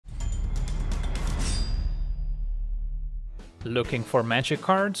Looking for magic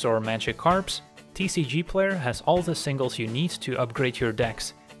cards or magic carps? TCG Player has all the singles you need to upgrade your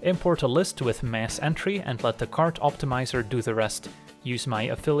decks. Import a list with mass entry and let the card optimizer do the rest. Use my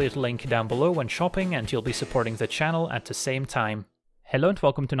affiliate link down below when shopping and you'll be supporting the channel at the same time. Hello and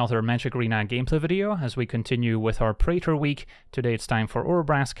welcome to another Magic Arena gameplay video as we continue with our Praetor week. Today it's time for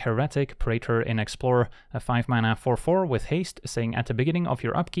Urabrask, Heretic, Praetor in Explorer, a 5-mana 4/4 with haste, saying at the beginning of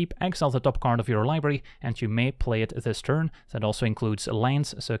your upkeep, exile the top card of your library and you may play it this turn. That also includes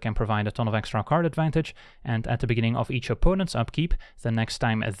lands, so it can provide a ton of extra card advantage. And at the beginning of each opponent's upkeep, the next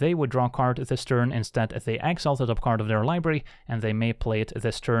time they would draw a card this turn, instead they exile the top card of their library and they may play it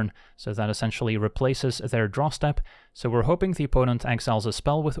this turn. So that essentially replaces their draw step. So we're hoping the opponent exiles a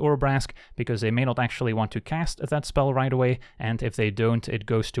spell with Urabrask, because they may not actually want to cast that spell right away, and if they don't, it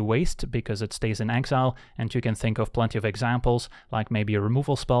goes to waste because it stays in exile, and you can think of plenty of examples, like maybe a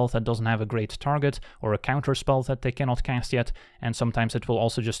removal spell that doesn't have a great target, or a counter spell that they cannot cast yet, and sometimes it will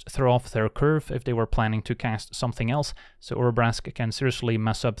also just throw off their curve if they were planning to cast something else, so Urabrask can seriously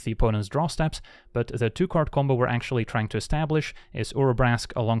mess up the opponent's draw steps. But the 2-card combo we're actually trying to establish is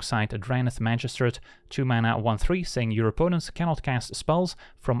Urabrask alongside Drannith Magistrate, 2-mana 1/3, saying your opponents cannot cast spells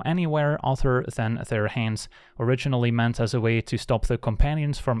from anywhere other than their hands. Originally meant as a way to stop the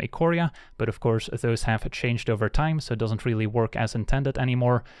companions from Ikoria, but of course those have changed over time, so it doesn't really work as intended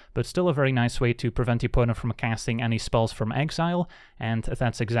anymore, but still a very nice way to prevent the opponent from casting any spells from exile, and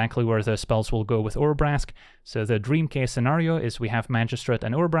that's exactly where the spells will go with Urabrask. So the dream case scenario is we have Magistrate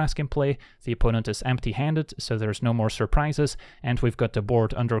and Urabrask in play, the opponent is empty-handed, so there's no more surprises, and we've got the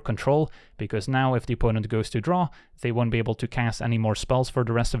board under control, because now if the opponent goes to draw, they won't be able to cast any more spells for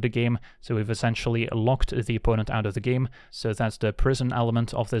the rest of the game, so we've essentially locked the opponent out of the game. So that's the prison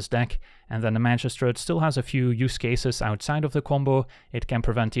element of this deck. And then the Magistrate still has a few use cases outside of the combo. It can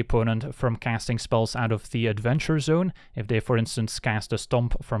prevent the opponent from casting spells out of the adventure zone. If they, for instance, cast a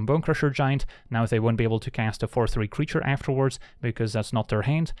Stomp from Bonecrusher Giant, now they won't be able to cast a 4/3 creature afterwards, because that's not their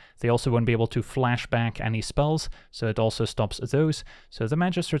hand. They also won't be able to flash back any spells, so it also stops those. So the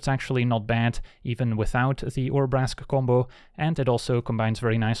Magistrate's actually not bad, even without the Urabrask combo, and it also combines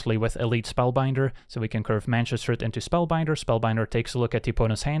very nicely with Elite Spellbinder, so we can curve Magistrate into Spellbinder. Spellbinder takes a look at the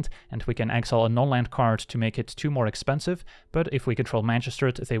opponent's hand, and we can exile a non-land card to make it 2 more expensive, but if we control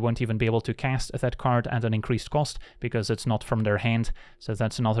Magistrate, they won't even be able to cast that card at an increased cost, because it's not from their hand. So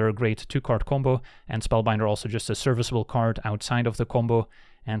that's another great 2-card combo, and Spellbinder also just a serviceable card outside of the combo.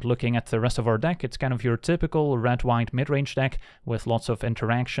 And looking at the rest of our deck, it's kind of your typical red-white mid-range deck with lots of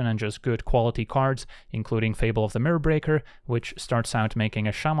interaction and just good quality cards, including Fable of the Mirrorbreaker, which starts out making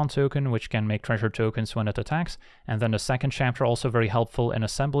a Shaman token, which can make treasure tokens when it attacks. And then the second chapter also very helpful in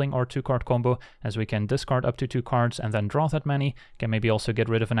assembling our 2-card combo, as we can discard up to 2 cards and then draw that many. Can maybe also get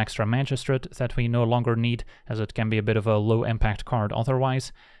rid of an extra Magistrate that we no longer need, as it can be a bit of a low-impact card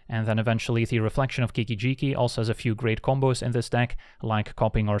otherwise. And then eventually the Reflection of Kiki-Jiki also has a few great combos in this deck, like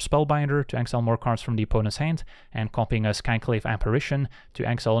copying our Spellbinder to exile more cards from the opponent's hand, and copying a Skyclave Apparition to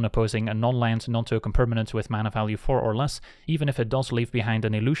exile an opposing non-land, non-token permanent with mana value 4 or less. Even if it does leave behind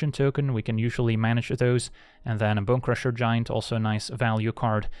an illusion token, we can usually manage those. And then a Bonecrusher Giant, also a nice value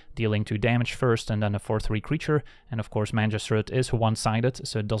card, dealing 2 damage first and then a 4/3 creature. And of course Magistrate is one-sided,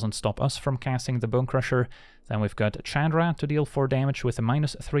 so it doesn't stop us from casting the Bonecrusher. Then we've got Chandra to deal 4 damage with a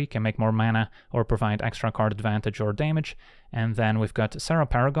 -3, can make more mana or provide extra card advantage or damage. And then we've got Serra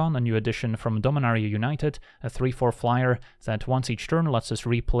Paragon, a new addition from Dominaria United, a 3/4 flyer that once each turn lets us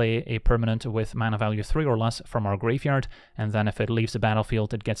replay a permanent with mana value 3 or less from our graveyard, and then if it leaves the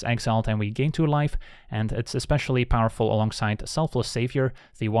battlefield it gets exiled and we gain 2 life, and it's especially powerful alongside Selfless Savior,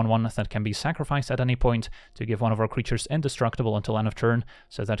 the 1/1 that can be sacrificed at any point to give one of our creatures indestructible until end of turn,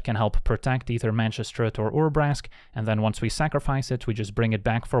 so that can help protect either Magistrate or Urabrask, and then once we sacrifice it we just bring it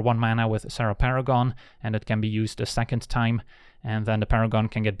back for 1 mana with Serra Paragon, and it can be used a second time. And then the Paragon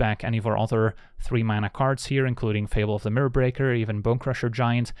can get back any of our other 3-mana cards here, including Fable of the Mirrorbreaker, even Bonecrusher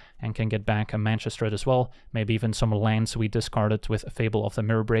Giant, and can get back a Magistrate as well, maybe even some lands we discarded with Fable of the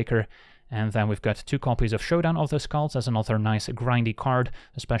Mirrorbreaker. And then we've got 2 copies of Showdown of the Skulls as another nice grindy card,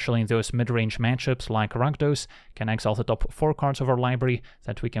 especially in those mid-range matchups like Rakdos. Can exile the top 4 cards of our library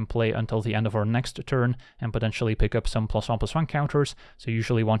that we can play until the end of our next turn and potentially pick up some +1/+1 counters, so you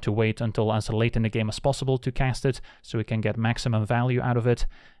usually want to wait until as late in the game as possible to cast it, so we can get maximum value out of it.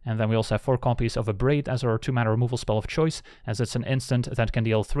 And then we also have 4 copies of Abrade as our 2-mana removal spell of choice, as it's an instant that can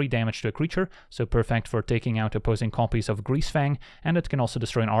deal 3 damage to a creature, so perfect for taking out opposing copies of Greasefang, and it can also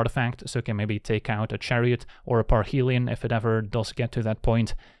destroy an artifact, so also can maybe take out a Chariot or a Parhelion if it ever does get to that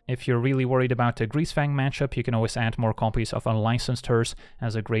point. If you're really worried about the Greasefang matchup, you can always add more copies of Unlicensed Hearse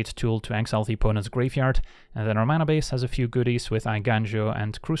as a great tool to exile the opponent's graveyard. And then our mana base has a few goodies with Eiganjo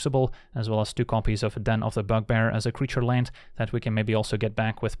and Crucible, as well as 2 copies of Den of the Bugbear as a creature land that we can maybe also get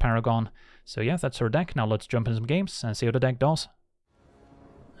back with Paragon. So yeah, that's our deck. Now let's jump into some games and see how the deck does.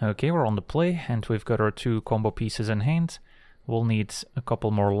 Okay, we're on the play, and we've got our 2 combo pieces in hand. We'll need a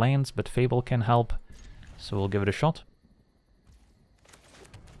couple more lands, but Fable can help, so we'll give it a shot.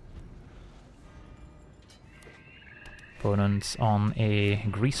 Opponent's on a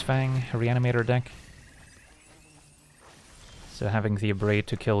Greasefang Reanimator deck. So having the Abrade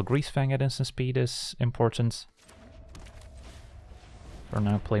to kill Greasefang at instant speed is important. For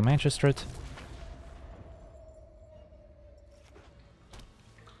now, play Magistrate.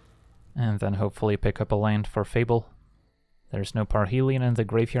 And then hopefully pick up a land for Fable. There's no Parhelion in the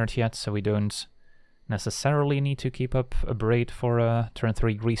graveyard yet, so we don't necessarily need to keep up a Braid for a turn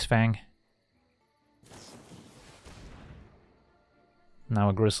 3 Greasefang. Now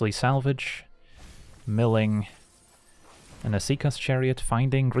a Grizzly Salvage, milling an Asika's Chariot,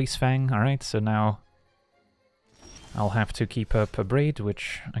 finding Greasefang. Alright, so now I'll have to keep up a Braid,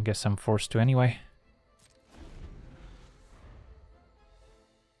 which I guess I'm forced to anyway.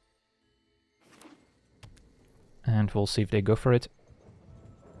 And we'll see if they go for it.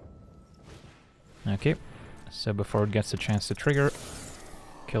 Okay, so before it gets a chance to trigger,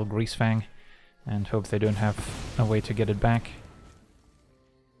 kill Greasefang, and hope they don't have a way to get it back.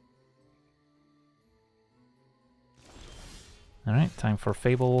 Alright, time for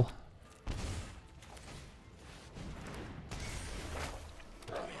Fable.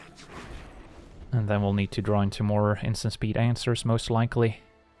 And then we'll need to draw into more instant speed answers, most likely.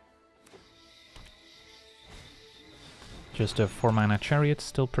 Just a 4-mana Chariot,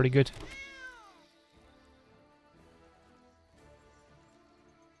 still pretty good.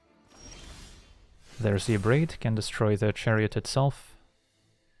 There's the Abrade, can destroy the Chariot itself.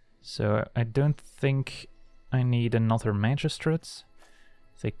 So I don't think I need another Magistrate.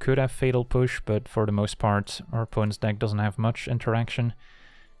 They could have Fatal Push, but for the most part our opponent's deck doesn't have much interaction.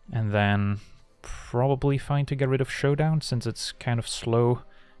 And then probably fine to get rid of Showdown, since it's kind of slow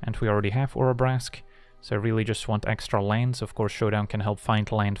and we already have Urabrask. So I really just want extra lands. Of course, Showdown can help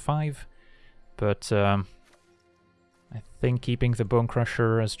find land 5, but I think keeping the Bone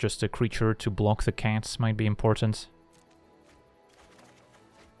Crusher as just a creature to block the cats might be important.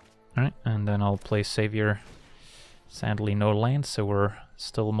 Alright, and then I'll play Savior. Sadly, no lands, so we're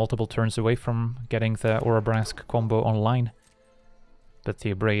still multiple turns away from getting the Urabrask combo online. But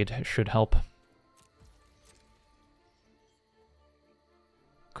the Abrade should help.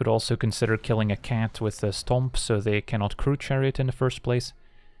 Could also consider killing a cat with a Stomp so they cannot crew Chariot in the first place.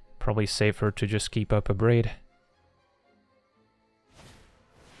 Probably safer to just keep up a Braid.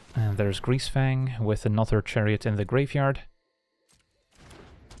 And there's Greasefang with another Chariot in the graveyard.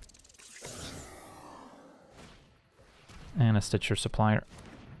 And a Stitcher Supplier.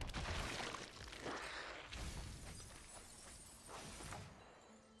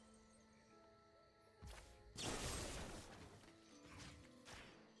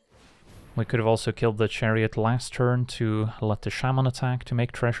 We could have also killed the Chariot last turn to let the Shaman attack to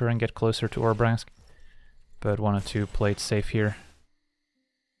make treasure and get closer to Urabrask, but wanted to play it safe here.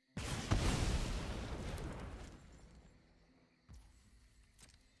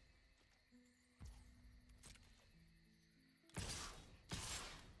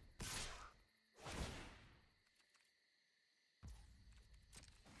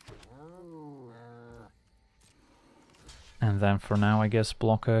 And then for now I guess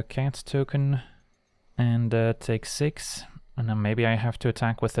block a cat token and take 6. And then maybe I have to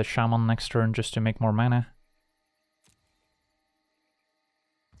attack with the Shaman next turn just to make more mana.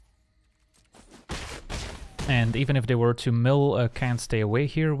 And even if they were to mill a Can't Stay Away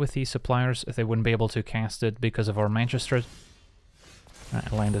here with these suppliers, they wouldn't be able to cast it because of our Magistrate.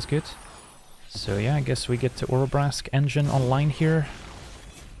 Land is good. So yeah, I guess we get the Urabrask engine online here.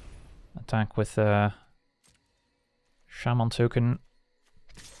 Attack with Shaman token,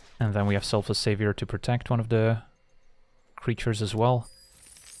 and then we have Selfless Savior to protect one of the creatures as well.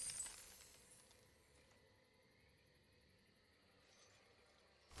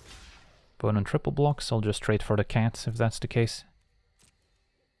 Opponent triple blocks, I'll just trade for the cat if that's the case.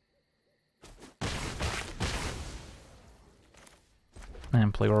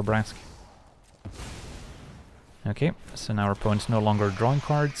 And play Urabrask. Okay, so now our opponent's no longer drawing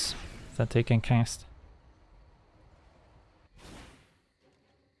cards that they can cast.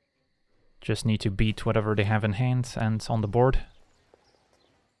 Just need to beat whatever they have in hand and on the board.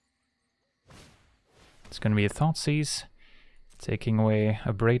 It's going to be a Thoughtseize, taking away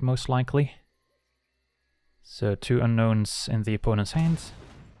a Braid most likely. So 2 unknowns in the opponent's hand.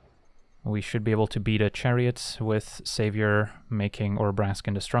 We should be able to beat a Chariot with Savior making Urabrask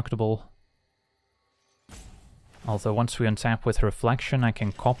indestructible. Although once we untap with Reflection, I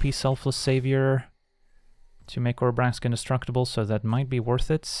can copy Selfless Savior to make Urabrask indestructible, so that might be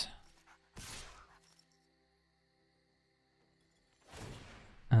worth it.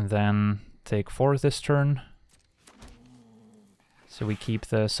 And then take 4 this turn. So we keep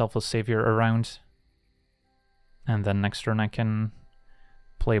the Selfless Savior around. And then next turn I can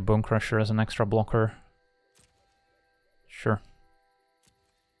play Bone Crusher as an extra blocker. Sure.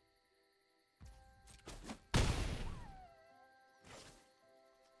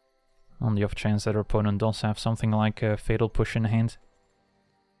 On the off chance that our opponent does have something like a Fatal Push in hand.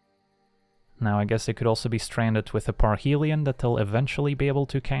 Now I guess they could also be stranded with a Parhelion that they'll eventually be able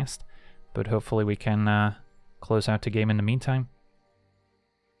to cast, but hopefully we can close out the game in the meantime.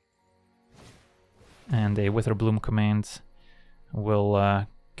 And a Witherbloom command will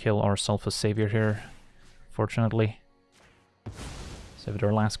kill our Selfless Savior here, fortunately. So if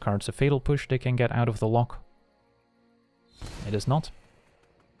their last card's a Fatal Push, they can get out of the lock. It is not.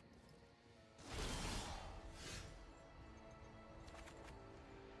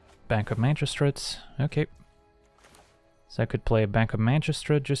 Backup Magistrate, okay. So I could play a Backup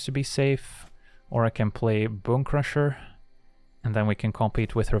Magistrate just to be safe, or I can play Bone Crusher, and then we can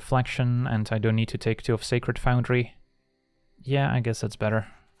compete with Reflection, and I don't need to take 2 of Sacred Foundry. Yeah, I guess that's better.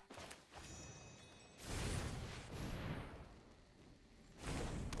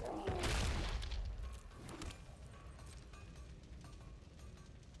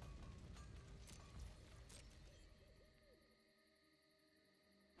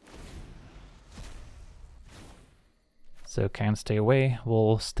 So can't stay away,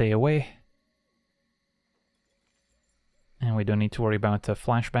 we'll stay away. And we don't need to worry about the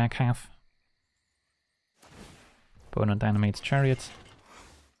flashback half. Opponent animates Chariot.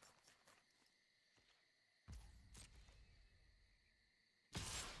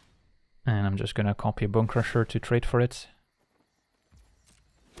 And I'm just gonna copy a Bone Crusher to trade for it.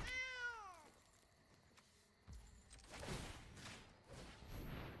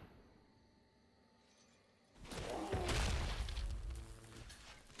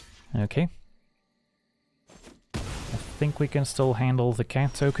 Okay. I think we can still handle the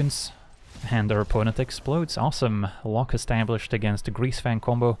cat tokens. And our opponent explodes. Awesome. Lock established against the Grease Fan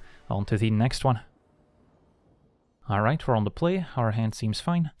combo. On to the next one. Alright, we're on the play. Our hand seems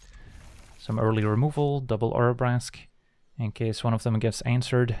fine. Some early removal, double Urabrask. In case one of them gets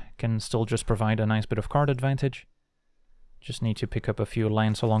answered, can still just provide a nice bit of card advantage. Just need to pick up a few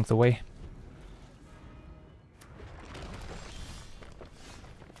lands along the way.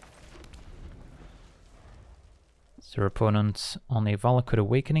 So our opponent on a Valakut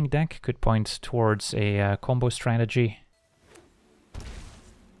Awakening deck could point towards a combo strategy.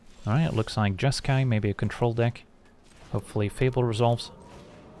 Alright, it looks like Jeskai, maybe a control deck. Hopefully Fable resolves.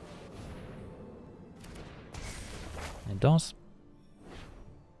 It does.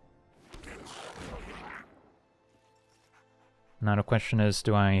 Now the question is,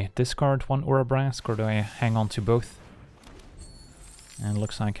 do I discard one Urabrask or do I hang on to both? And it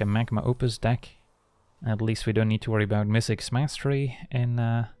looks like a Magma Opus deck. At least we don't need to worry about Mystic's Mastery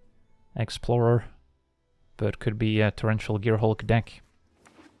in Explorer, but could be a Torrential Gearhulk deck.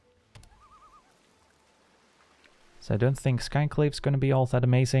 So I don't think Skyclave's going to be all that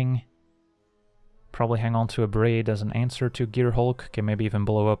amazing. Probably hang on to a Braid as an answer to Gearhulk, can maybe even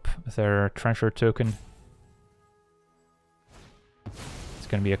blow up their treasure token. It's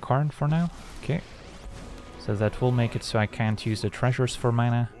going to be a Karn for now, okay. So that will make it so I can't use the treasures for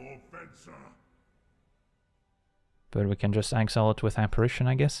mana. But we can just exile it with Apparition,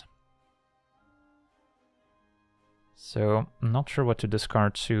 I guess. So, I'm not sure what to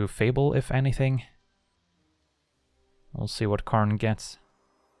discard to Fable, if anything. We'll see what Karn gets.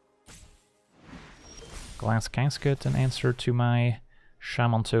 Glass Casket, an answer to my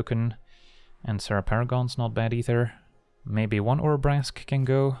Shaman token. And Serra Paragon's not bad either. Maybe one Urabrask can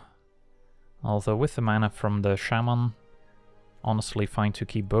go. Although with the mana from the Shaman, honestly fine to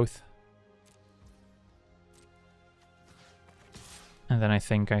keep both. And then I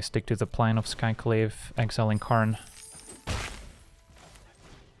think I stick to the plan of Skyclave, exiling Karn. I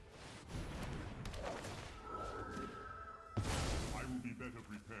will be better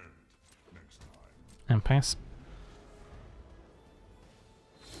prepared next time. And pass.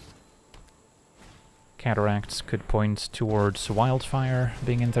 Cataracts could point towards Wildfire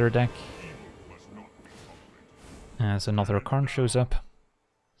being in their deck. As another Karn shows up.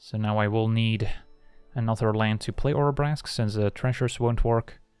 So now I will need another land to play Urabrask, since the treasures won't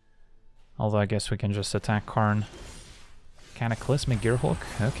work. Although I guess we can just attack Karn. Cataclysmic Gearhulk,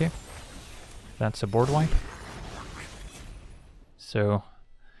 okay. That's a board wipe. So,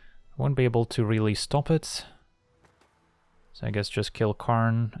 I won't be able to really stop it. So I guess just kill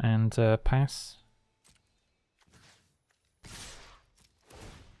Karn and pass.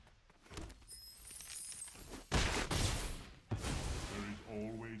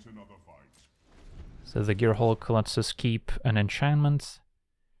 So the Gearhulk lets us keep an enchantment,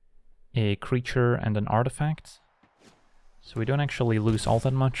 a creature, and an artifact. So we don't actually lose all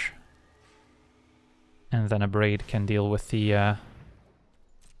that much. And then a Braid can deal with the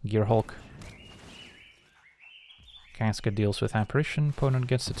Gearhulk. Casket deals with Apparition, opponent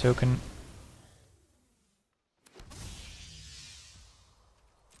gets a token.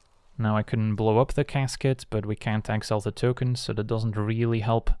 Now I couldn't blow up the Casket, but we can't exile the token, so that doesn't really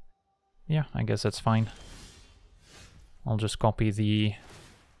help. Yeah, I guess that's fine. I'll just copy the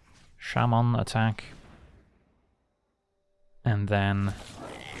Shaman attack. And then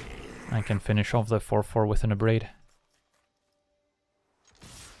I can finish off the 4/4 with an Abrade.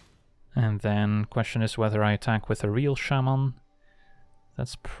 And then question is whether I attack with a real Shaman.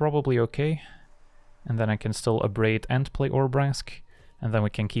 That's probably okay. And then I can still Abrade and play Urabrask. And then we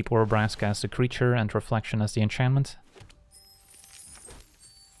can keep Urabrask as the creature and Reflection as the enchantment.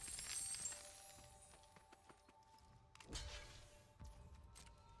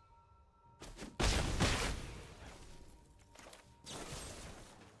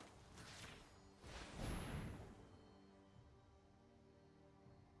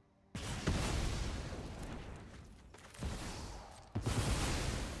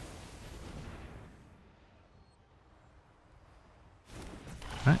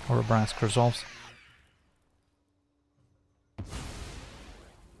 Right, Urabrask resolves.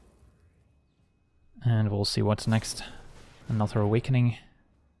 And we'll see what's next. Another Awakening.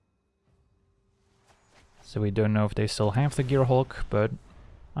 So we don't know if they still have the Gearhulk, but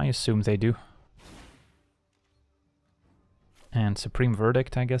I assume they do. And Supreme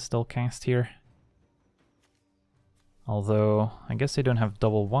Verdict, I guess they'll cast here. Although, I guess they don't have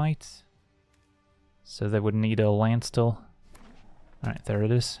double white. So they would need a land still. Alright, there it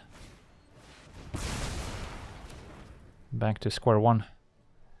is. Back to square one.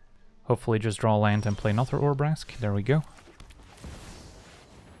 Hopefully just draw land and play another Urabrask. There we go.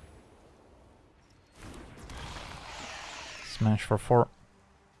 Smash for 4.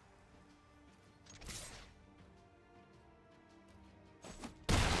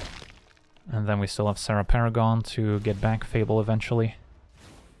 And then we still have Serra Paragon to get back Fable eventually.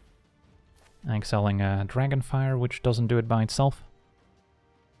 Exiling a Dragonfire, which doesn't do it by itself.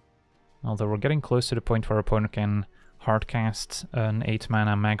 Although we're getting close to the point where our opponent can hardcast an 8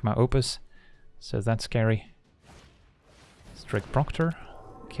 mana Magma Opus, so that's scary. Strict Proctor,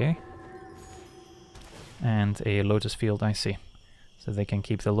 okay. And a Lotus Field, I see. So they can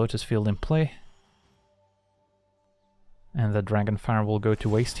keep the Lotus Field in play. And the Dragonfire will go to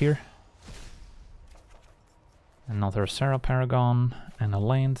waste here. Another Serra Paragon and a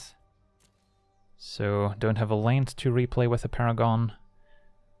land. So don't have a land to replay with a Paragon.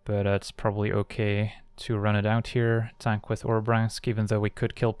 But it's probably okay to run it out here, attack with Urabrask, even though we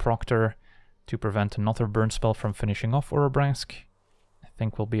could kill Proctor to prevent another burn spell from finishing off Urabrask. I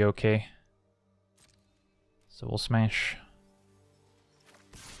think we'll be okay. So we'll smash.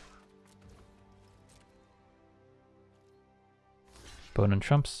 Opponent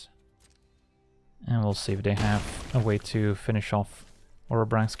jumps. And we'll see if they have a way to finish off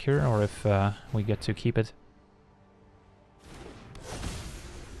Urabrask here, or if we get to keep it.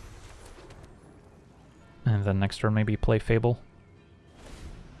 And then next turn maybe play Fable.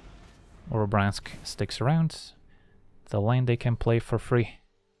 Urabrask sticks around. The land they can play for free.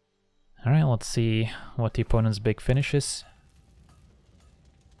 Alright, let's see what the opponent's big finish is.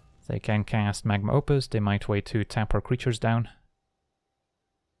 They can cast Magma Opus, they might wait to tap our creatures down.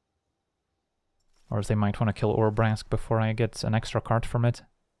 Or they might want to kill Urabrask before I get an extra card from it.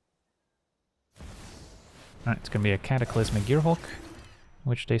 Alright, it's gonna be a Cataclysmic Gearhulk,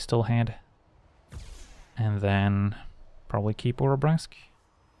 which they still had. And then probably keep Urabrask.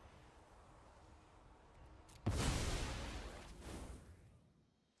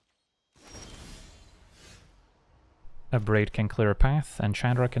 A Braid can clear a path, and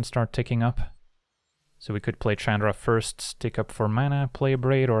Chandra can start ticking up. So we could play Chandra first, tick up for mana, play a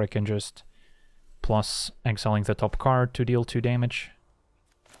Braid, or I can just plus exiling the top card to deal 2 damage.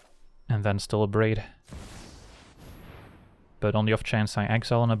 And then still a Braid. But on the off chance I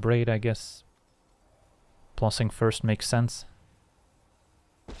exile on a Braid, I guess plussing first makes sense.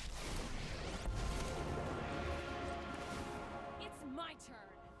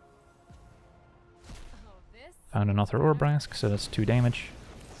 Found another Urabrask, so that's 2 damage.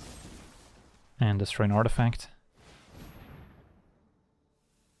 And destroy an artifact.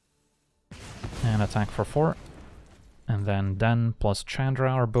 And attack for 4. And then Den plus Chandra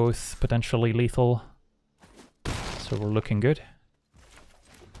are both potentially lethal. So we're looking good.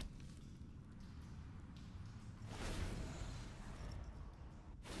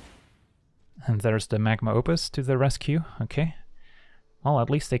 And there's the Magma Opus to the rescue, okay. Well, at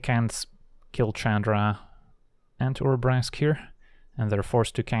least they can't kill Chandra and Urabrask here. And they're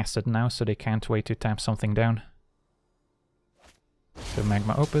forced to cast it now, so they can't wait to tap something down. So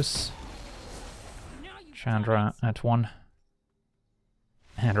Magma Opus. Chandra at 1.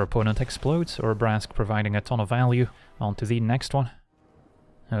 And our opponent explodes, Urabrask providing a ton of value. On to the next one.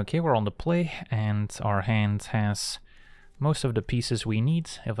 Okay, we're on the play, and our hand has most of the pieces we need.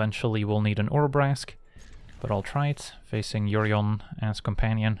 Eventually we'll need an Urabrask, but I'll try it, facing Yorion as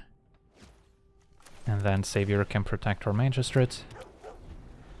companion. And then Savior can protect our Magistrate.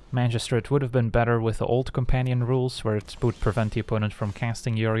 Magistrate would have been better with the old companion rules, where it would prevent the opponent from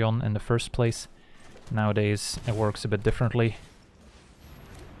casting Yorion in the first place. Nowadays it works a bit differently.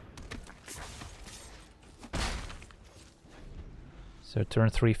 So turn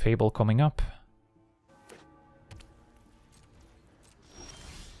 3 Fable coming up.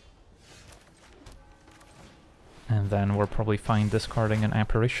 And then we're probably fine discarding an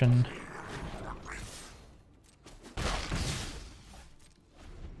Apparition.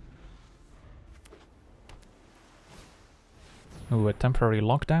 Ooh, a temporary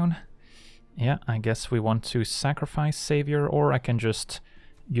lockdown. Yeah, I guess we want to sacrifice Savior, or I can just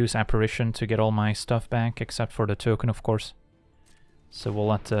use Apparition to get all my stuff back, except for the token, of course. So we'll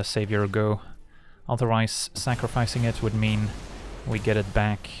let Savior go. Otherwise, sacrificing it would mean we get it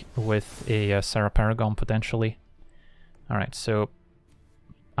back with a Serra Paragon, potentially. Alright, so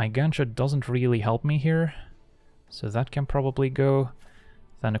Eigantia doesn't really help me here, so that can probably go.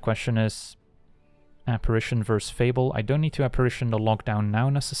 Then the question is Apparition versus Fable. I don't need to Apparition the lockdown now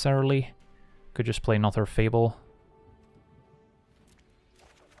necessarily. Could just play another Fable.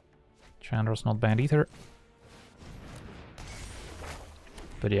 Chandra's not bad either.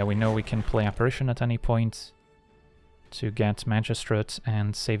 But yeah, we know we can play Apparition at any point to get Magistrate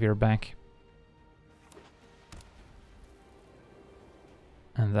and Savior back.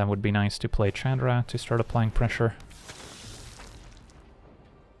 And that would be nice to play Chandra to start applying pressure.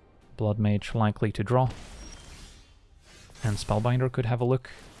 Blood Mage likely to draw. And Spellbinder could have a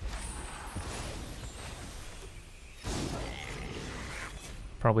look.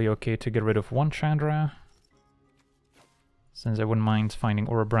 Probably okay to get rid of 1 Chandra, since I wouldn't mind finding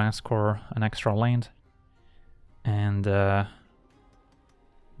Urabrask or an extra land. And yeah,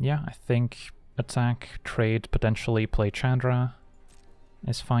 I think attack, trade, potentially play Chandra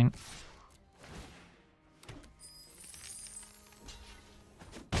is fine.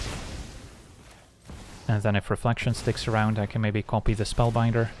 And then if Reflection sticks around, I can maybe copy the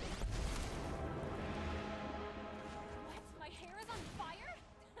Spellbinder.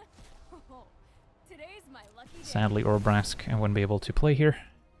 Sadly, Urabrask I wouldn't be able to play here.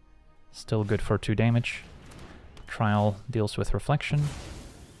 Still good for 2 damage. Trial deals with Reflection.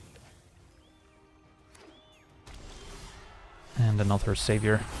 And another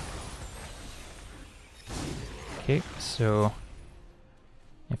Savior. Okay, so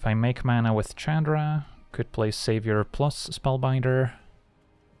if I make mana with Chandra, could play Savior plus Spellbinder.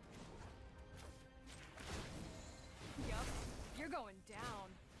 Yep, you're going down.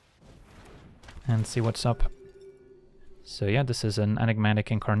 And see what's up. So yeah, this is an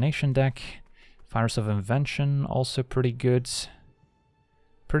Enigmatic Incarnation deck. Fires of Invention, also pretty good.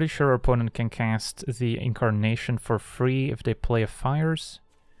 Pretty sure our opponent can cast the Incarnation for free if they play a Fires.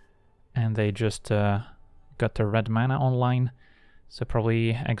 And they just got their red mana online. So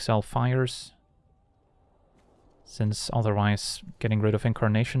probably exile Fires. Since otherwise getting rid of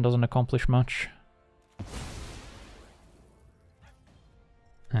Incarnation doesn't accomplish much.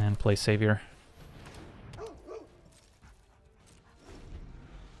 And play Savior.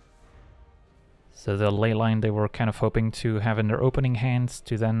 So the Leyline they were kind of hoping to have in their opening hand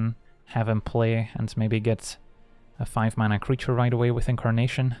to then have him play and maybe get a 5 mana creature right away with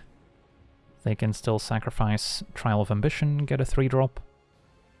Incarnation. They can still sacrifice Trial of Ambition, get a 3-drop.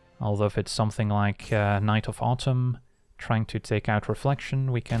 Although if it's something like Night of Autumn, trying to take out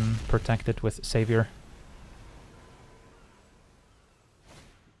Reflection, we can protect it with Savior.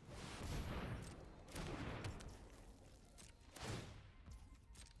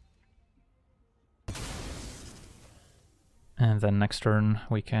 And then next turn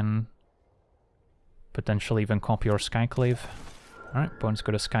we can potentially even copy our Skyclave. Alright, opponent's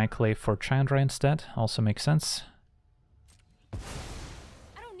got a Skyclave for Chandra instead, also makes sense.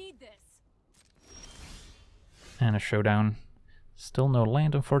 I don't need this. And a Showdown. Still no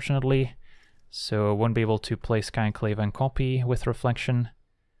land, unfortunately, so won't be able to play Skyclave and copy with Reflection.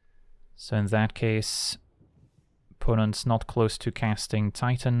 So in that case, opponent's not close to casting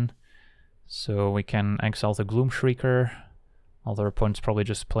Titan, so we can exile the Gloom Shrieker. Although opponent's probably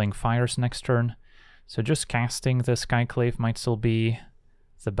just playing Fires next turn. So just casting the Skyclave might still be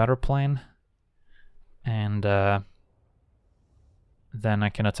the better plan. And then I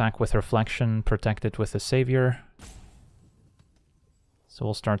can attack with Reflection, protect it with the Savior. So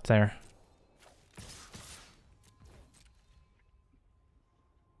we'll start there.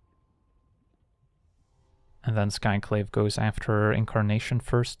 And then Skyclave goes after Incarnation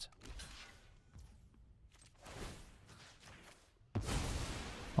first.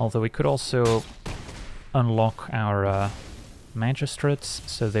 Although we could also unlock our Magistrates,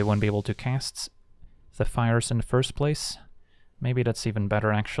 so they won't be able to cast the Fires in the first place. Maybe that's even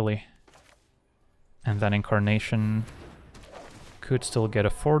better, actually. And then Incarnation could still get a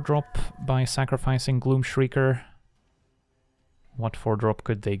 4-drop by sacrificing Gloom Shrieker. What 4-drop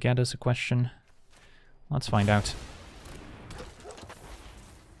could they get is a question. Let's find out.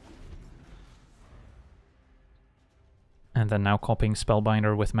 And then now copying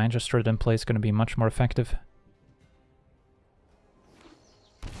Spellbinder with Magistrate in play is going to be much more effective.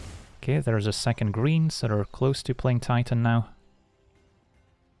 Okay, there's a second green, so they're close to playing Titan now.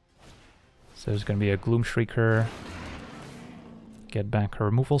 So there's going to be a Gloom Shrieker. Get back a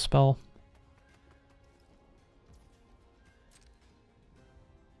removal spell.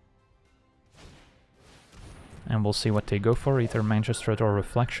 And we'll see what they go for. Either Magistrate or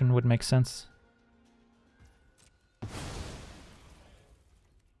Reflection would make sense.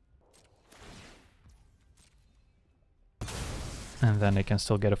 And then they can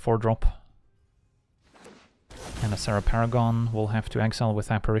still get a 4-drop. And a Serra Paragon will have to exile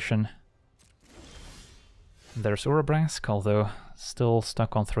with Apparition. There's Urabrask, although still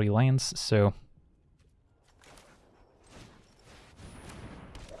stuck on 3 lands, so...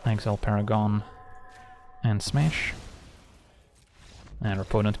 exile Paragon and smash. And our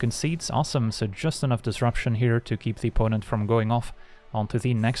opponent concedes. Awesome, so just enough disruption here to keep the opponent from going off onto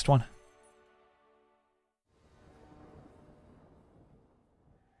the next one.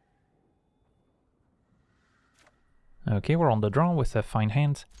 Okay, we're on the draw with a fine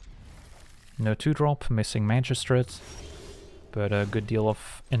hand. No 2-drop, missing Magistrate, but a good deal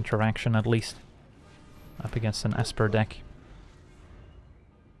of interaction at least. Up against an Esper deck.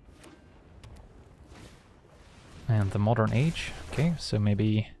 And the Modern Age, okay, so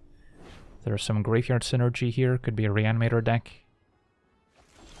maybe there's some graveyard synergy here, could be a Reanimator deck.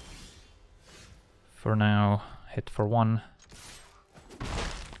 For now, hit for 1.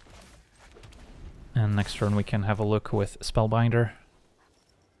 And next turn we can have a look with Spellbinder.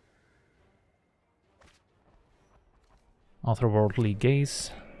 Otherworldly Gaze,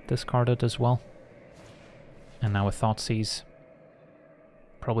 discarded as well. And now a Thoughtseize.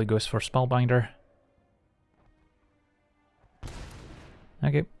 Probably goes for Spellbinder.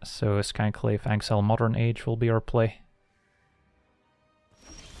 Okay, so Skyclave, Exile, Modern Age will be our play.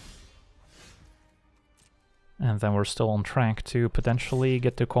 And then we're still on track to potentially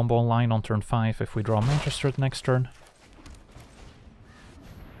get the combo online on turn 5 if we draw Magistrate next turn.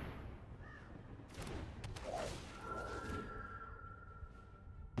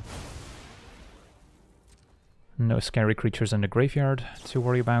 No scary creatures in the graveyard to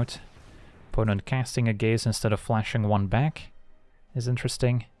worry about. Opponent casting a Gaze instead of flashing 1 back is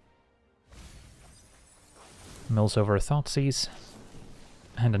interesting. Mills over Thoughtseize.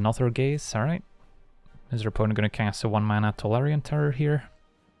 And another Gaze, alright. Is their opponent going to cast a 1-mana Tolarian Terror here?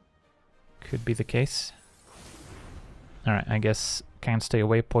 Could be the case. Alright, I guess Can't Stay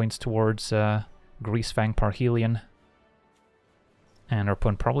Away points towards Greasefang Parhelion. And our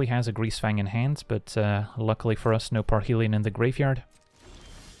opponent probably has a Greasefang in hand, but luckily for us, no Parhelion in the graveyard.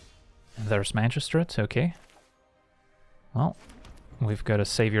 And there's Magistrate, okay. Well, we've got a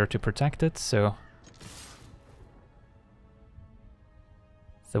Savior to protect it, so...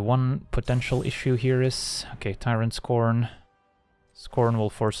 The one potential issue here is... Okay, Tyrant Scorn. Scorn will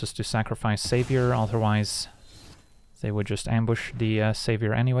force us to sacrifice Savior, otherwise they would just ambush the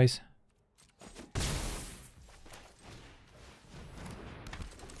Savior anyways.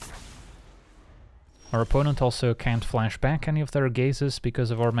 Our opponent also can't flash back any of their Gazes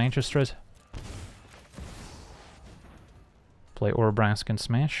because of our Magistrate. Play Urabrask and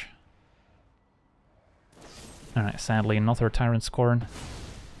smash. Alright, sadly another Tyrant Scorn.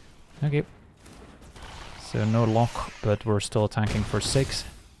 Okay. So no lock, but we're still attacking for 6.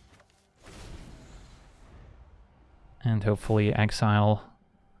 And hopefully exile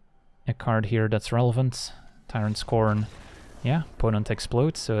a card here that's relevant. Tyrant Scorn. Yeah, opponent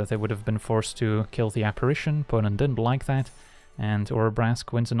explodes, so they would have been forced to kill the apparition. Opponent didn't like that. And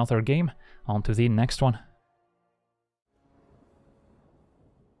Urabrask wins another game. On to the next one.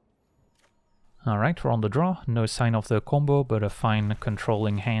 Alright, we're on the draw. No sign of the combo, but a fine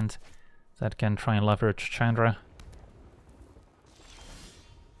controlling hand that can try and leverage Chandra.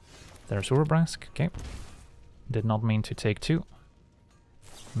 There's Urabrask. Okay. Did not mean to take 2.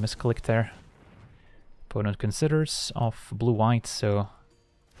 Misclicked there. Opponent considers off blue-white, so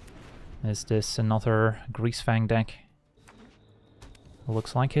is this another Greasefang deck?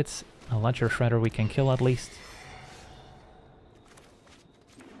 Looks like it's a Ledger Shredder we can kill at least.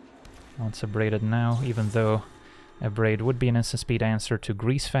 Let's abrade it now, even though abrade would be an instant speed answer to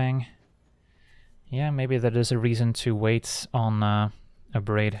Greasefang. Yeah, maybe that is a reason to wait on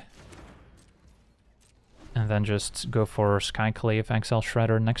abrade. And then just go for Skyclave, XL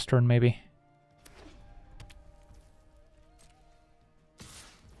Shredder next turn maybe.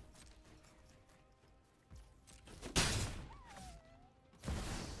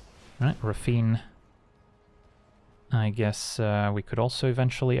 Right, Rafine. I guess we could also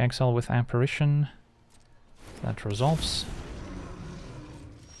eventually exile with Apparition. That resolves.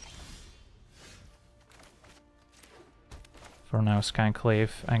 For now,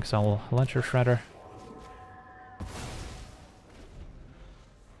 Skyclave, exile Ledger Shredder.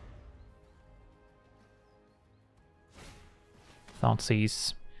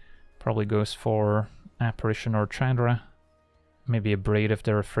 Thoughtseize probably goes for Apparition or Chandra. Maybe abrade if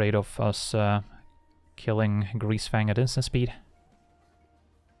they're afraid of us killing Greasefang at instant speed.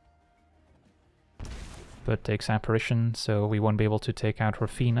 But takes Apparition, so we won't be able to take out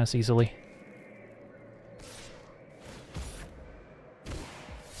Rafine as easily.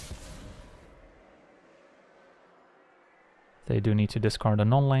 They do need to discard a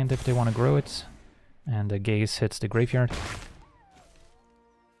non-land if they want to grow it. And the Gaze hits the graveyard.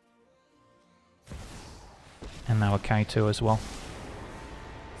 And now a Kaito as well.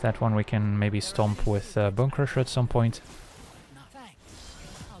 That one we can maybe stomp with Bone Crusher at some point.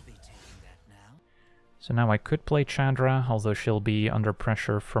 So now I could play Chandra, although she'll be under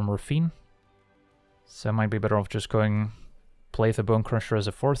pressure from Rafine. So I might be better off just going play the Bone Crusher as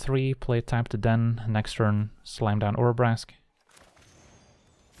a 4-3, play tap to Den, next turn slam down Urabrask.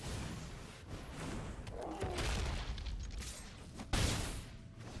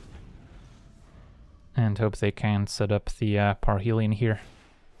 And hope they can set up the Parhelion here.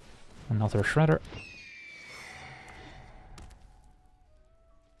 Another Shredder.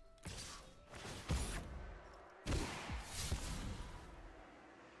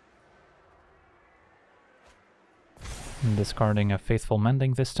 And discarding a Faithful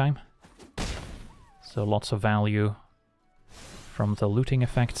Mending this time. So lots of value from the looting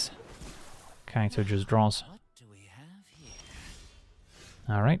effects. Kaito just draws.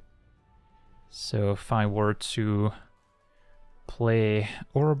 Alright. So if I were to play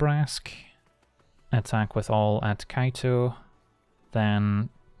Urabrask, attack with all at Kaito, then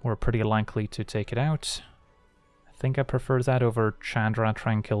we're pretty likely to take it out. I think I prefer that over Chandra,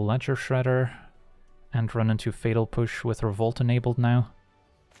 try and kill Ledger Shredder, and run into Fatal Push with Revolt enabled now.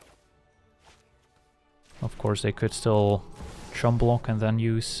 Of course they could still chum block and then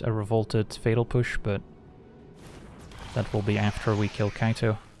use a revolted Fatal Push, but that will be after we kill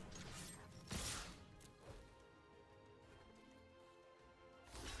Kaito.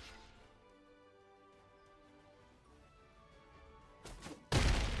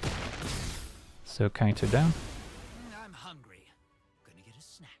 So Kaito down. I'm hungry. Gonna get a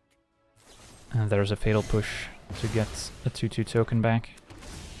snack. And there's a Fatal Push to get a 2/2 token back.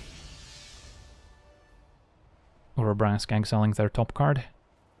 Urabrask exiling their top card.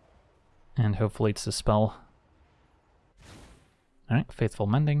 And hopefully it's a spell. Alright, Faithful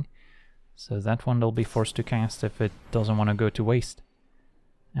Mending. So that one they'll be forced to cast if it doesn't want to go to waste.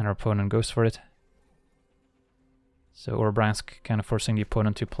 And our opponent goes for it. So Urabrask kind of forcing the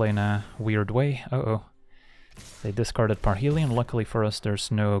opponent to play in a weird way. Uh-oh. They discarded Parhelion. Luckily for us,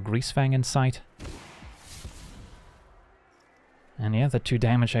 there's no Greasefang in sight. And yeah, the 2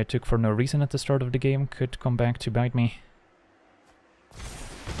 damage I took for no reason at the start of the game could come back to bite me.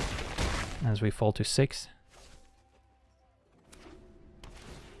 As we fall to 6.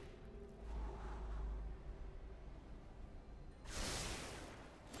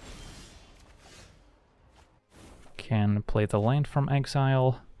 Can play the land from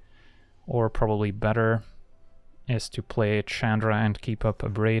exile, or probably better is to play Chandra and keep up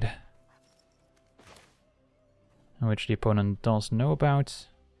Abrade. which the opponent does know about.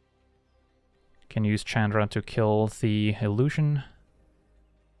 Can use Chandra to kill the illusion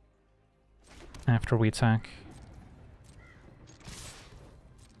after we attack.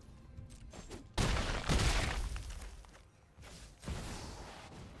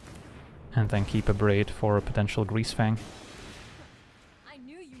 And then keep a Braid for a potential Greasefang. I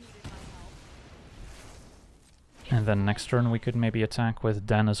knew you needed my help. And then next turn we could maybe attack with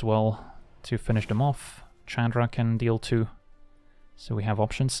Den as well to finish them off. Chandra can deal 2, so we have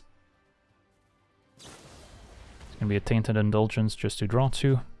options. It's gonna be a Tainted Indulgence just to draw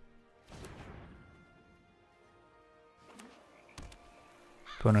 2.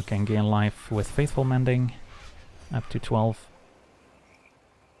 Opponent can gain life with Faithful Mending, up to 12.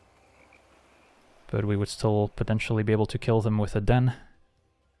 But we would still potentially be able to kill them with a Den.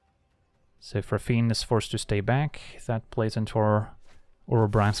 So if Rafine is forced to stay back, that plays into our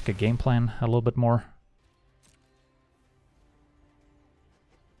Urabrask game plan a little bit more.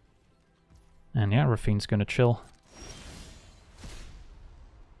 And yeah, Rafine's gonna chill.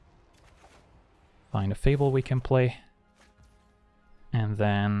 Find a Fable we can play. And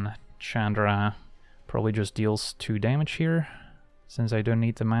then Chandra probably just deals 2 damage here, since I don't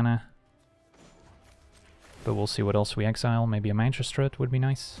need the mana. But we'll see what else we exile. Maybe a Magistrate would be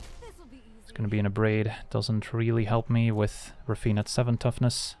nice. It's gonna be in a Braid. Doesn't really help me with Rafine at 7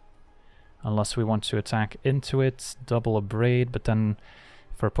 toughness. Unless we want to attack into it, double a Braid, but then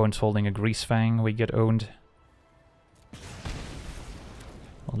if our opponent's holding a Greasefang, we get owned.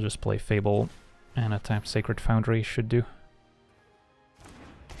 I'll just play Fable and a tap Sacred Foundry should do.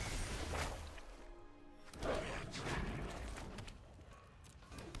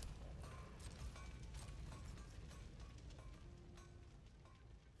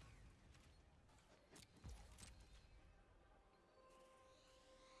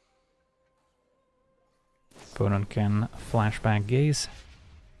 Opponent can flashback Gaze.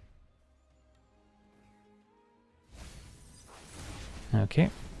 Okay,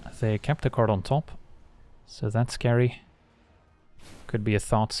 they kept the card on top, so that's scary. Could be a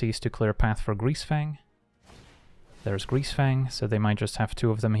Thoughtseize to clear path for Greasefang. There's Greasefang, so they might just have 2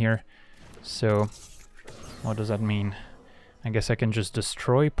 of them here. So, what does that mean? I guess I can just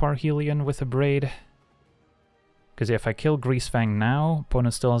destroy Parhelion with a Braid. Because if I kill Greasefang now,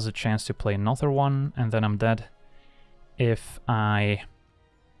 opponent still has a chance to play another one, and then I'm dead. If I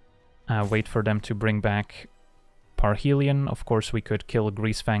wait for them to bring back Parhelion, of course we could kill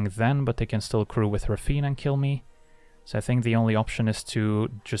Greasefang then, but they can still crew with Rafine and kill me. So I think the only option is to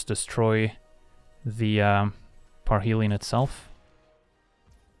just destroy the Parhelion itself.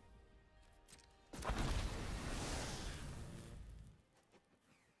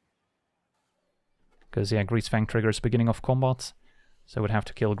 Because, yeah, Greasefang triggers beginning of combat, so I would have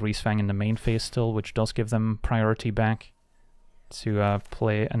to kill Greasefang in the main phase still, which does give them priority back to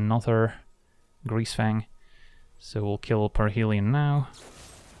play another Greasefang. So we'll kill Parhelion now.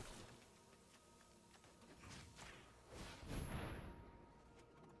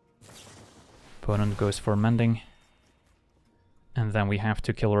 Opponent goes for Mending. And then we have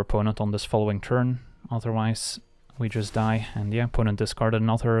to kill our opponent on this following turn, otherwise we just die. And yeah, opponent discarded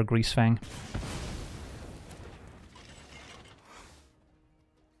another Greasefang.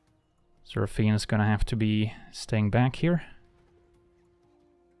 Rafine is gonna have to be staying back here.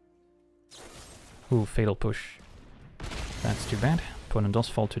 Ooh, Fatal Push. That's too bad. Opponent does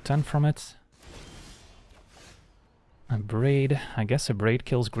fall to 10 from it. A Braid. I guess a Braid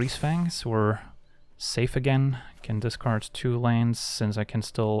kills Greasefang, so we're safe again. Can discard 2 lands, since I can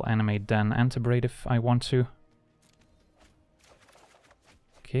still animate Den and a Braid if I want to.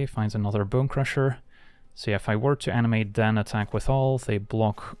 Okay, finds another Bone Crusher. So yeah, if I were to animate Den, attack with all, they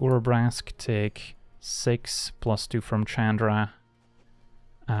block Urabrask, take 6, +2 from Chandra,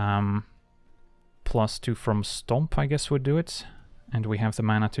 +2 from Stomp, I guess would do it. And we have the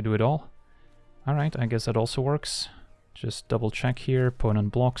mana to do it all. Alright, I guess that also works. Just double check here,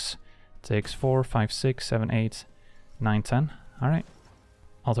 opponent blocks, takes 4, 5, 6, 7, 8, 9, 10. Alright.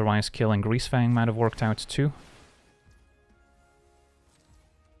 Otherwise killing Greasefang might have worked out too.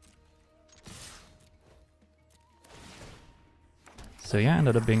 So yeah,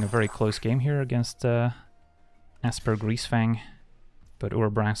 ended up being a very close game here against Esper Greasefang, but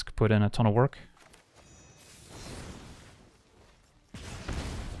Urabrask put in a ton of work.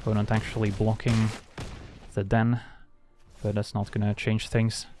 Opponent actually blocking the Den, but that's not gonna change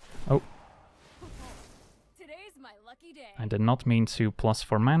things. Oh, Today's my lucky day. I did not mean to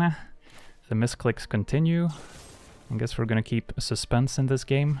 +4 mana. The misclicks continue. I guess we're gonna keep suspense in this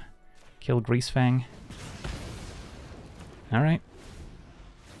game. Kill Greasefang. Alright.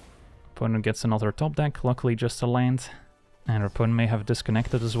 Opponent gets another top deck, luckily just a land. And our opponent may have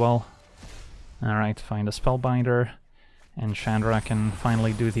disconnected as well. Alright, find a Spellbinder. And Chandra can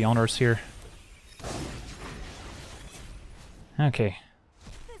finally do the honors here. Okay.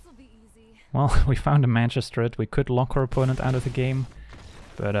 This'll be easy. Well, we found a Magistrate. We could lock our opponent out of the game.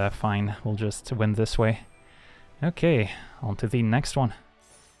 But fine, we'll just win this way. Okay, on to the next one.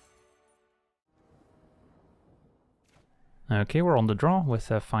 Okay, we're on the draw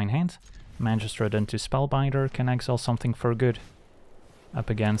with a fine hand. Magistrate into Spellbinder, can exile something for good. Up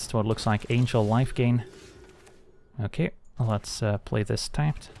against what looks like Angel life gain. Okay, let's play this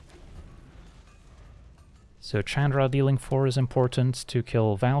tapped. So Chandra dealing 4 is important to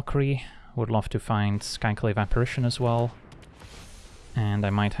kill Valkyrie. Would love to find Skyclave Apparition as well. And I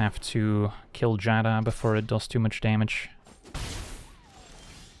might have to kill Jada before it does too much damage.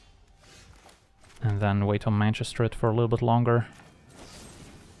 And then wait on Magistrate for a little bit longer.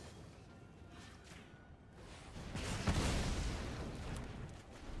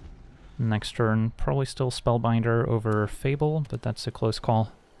 Next turn, probably still Spellbinder over Fable, but that's a close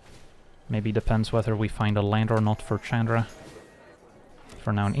call. Maybe depends whether we find a land or not for Chandra.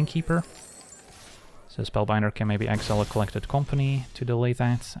 For now, an Innkeeper. So Spellbinder can maybe exile a Collected Company to delay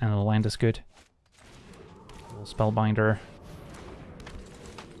that, and the land is good. Spellbinder.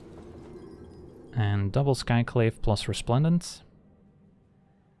 And double Skyclave plus Resplendent.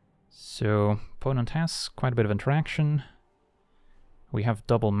 So opponent has quite a bit of interaction. We have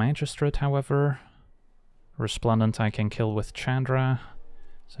double Magistrate, however. Resplendent I can kill with Chandra.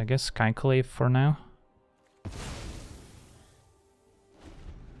 So I guess Skyclave for now.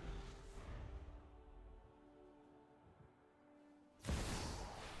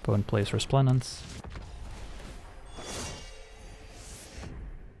 Opponent plays Resplendent.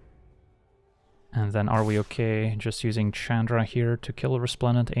 And then are we okay just using Chandra here to kill a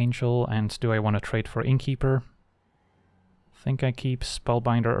Resplendent Angel, and do I want to trade for Innkeeper? I think I keep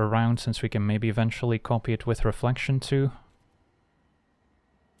Spellbinder around since we can maybe eventually copy it with Reflection too.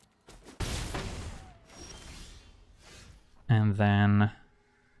 And then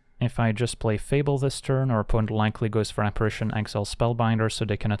if I just play Fable this turn, our opponent likely goes for Apparition, exile Spellbinder so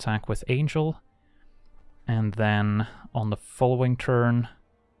they can attack with Angel. And then on the following turn,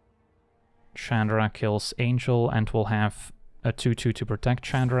 Chandra kills Angel and we'll have a 2/2 to protect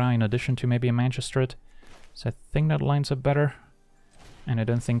Chandra in addition to maybe a Magistrate. So I think that lines up better. And I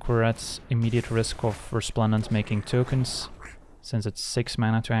don't think we're at immediate risk of Resplendent making tokens, since it's 6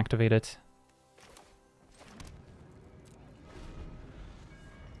 mana to activate it.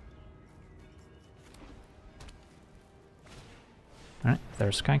 Alright,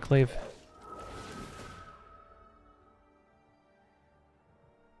 there's Skyclave.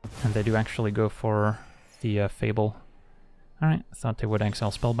 And they do actually go for the Fable. Alright, thought they would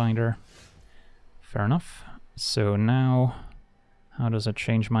exile Spellbinder. Fair enough. So now, how does it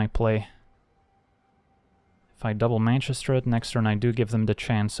change my play? If I double Magistrate, next turn I do give them the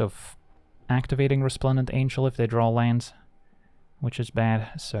chance of activating Resplendent Angel if they draw lands, which is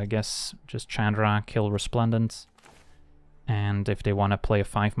bad. So I guess just Chandra, kill Resplendent. And if they want to play a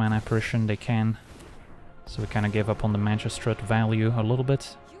 5-mana Apparition, they can. So we kind of give up on the Magistrate value a little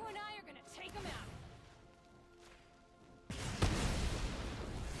bit. You and I are gonna take them out.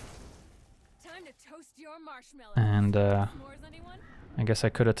 Time to toast your marshmallows. And S'mores, anyone? I guess I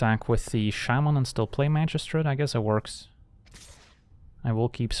could attack with the Shaman and still play Magistrate. I guess it works. I will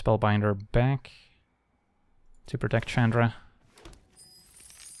keep Spellbinder back to protect Chandra.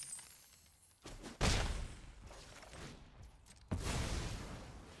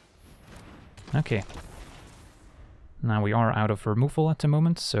 Okay. Now we are out of removal at the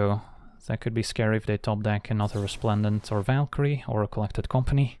moment, so that could be scary if they top deck another Resplendent or Valkyrie or a Collected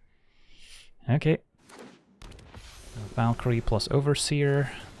Company. Okay. Valkyrie plus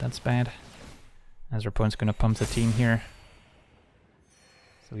Overseer, that's bad. As our opponent's gonna pump the team here.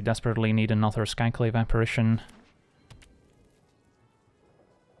 So we desperately need another Skyclave Apparition.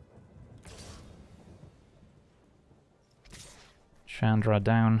 Chandra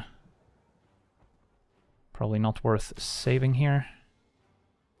down. Probably not worth saving here.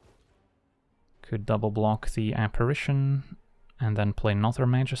 Could double block the Apparition and then play another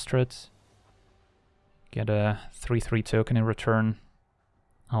Magistrate. Get a 3/3 token in return.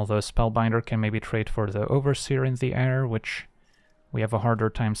 Although Spellbinder can maybe trade for the Overseer in the air, which we have a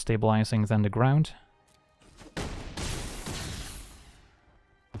harder time stabilizing than the ground.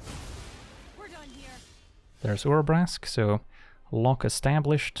 We're done here. There's Urabrask, so lock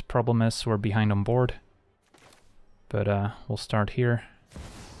established. Problem is we're behind on board. But we'll start here.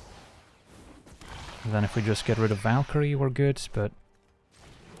 And then if we just get rid of Valkyrie, we're good, but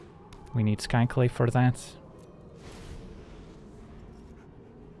We need Skyclave for that.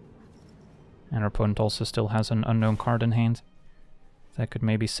 And our opponent also still has an unknown card in hand. That could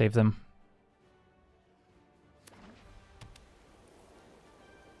maybe save them.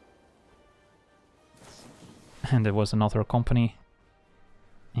 And it was another company.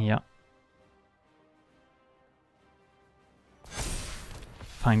 Yeah.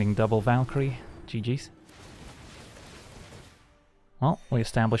 Finding double Valkyrie. GG's. Well, we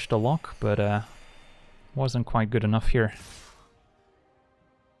established a lock, but wasn't quite good enough here.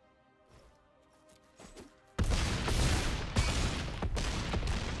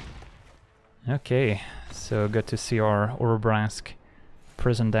 Okay, so good to see our Urabrask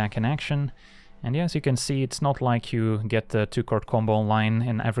prison deck in action. And yeah, as you can see, it's not like you get the 2-card combo online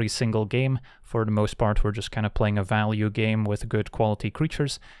in every single game. For the most part, we're just kind of playing a value game with good quality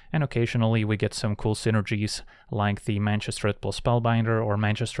creatures, and occasionally we get some cool synergies like the Magistrate plus Spellbinder or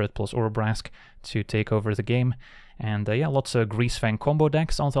Magistrate plus Urabrask to take over the game. And yeah, lots of Greasefang combo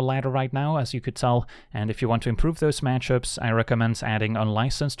decks on the ladder right now, as you could tell. And if you want to improve those matchups, I recommend adding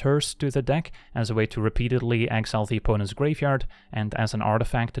Unlicensed Hearse to the deck as a way to repeatedly exile the opponent's graveyard. And as an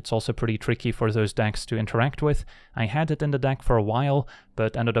artifact, it's also pretty tricky for those decks to interact with. I had it in the deck for a while,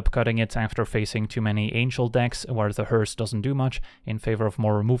 but ended up cutting it after facing too many Angel decks where the Hearse doesn't do much in favor of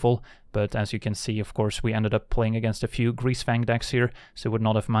more removal. But as you can see, of course, we ended up playing against a few Greasefang decks here, so would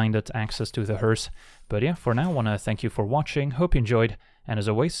not have minded access to the Hearse. But yeah, for now, I want to thank you for watching, hope you enjoyed, and as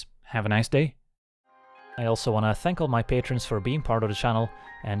always, have a nice day. I also want to thank all my patrons for being part of the channel,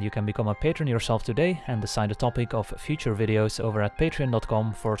 and you can become a patron yourself today and decide the topic of future videos over at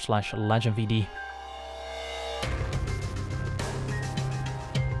patreon.com/LegenVD.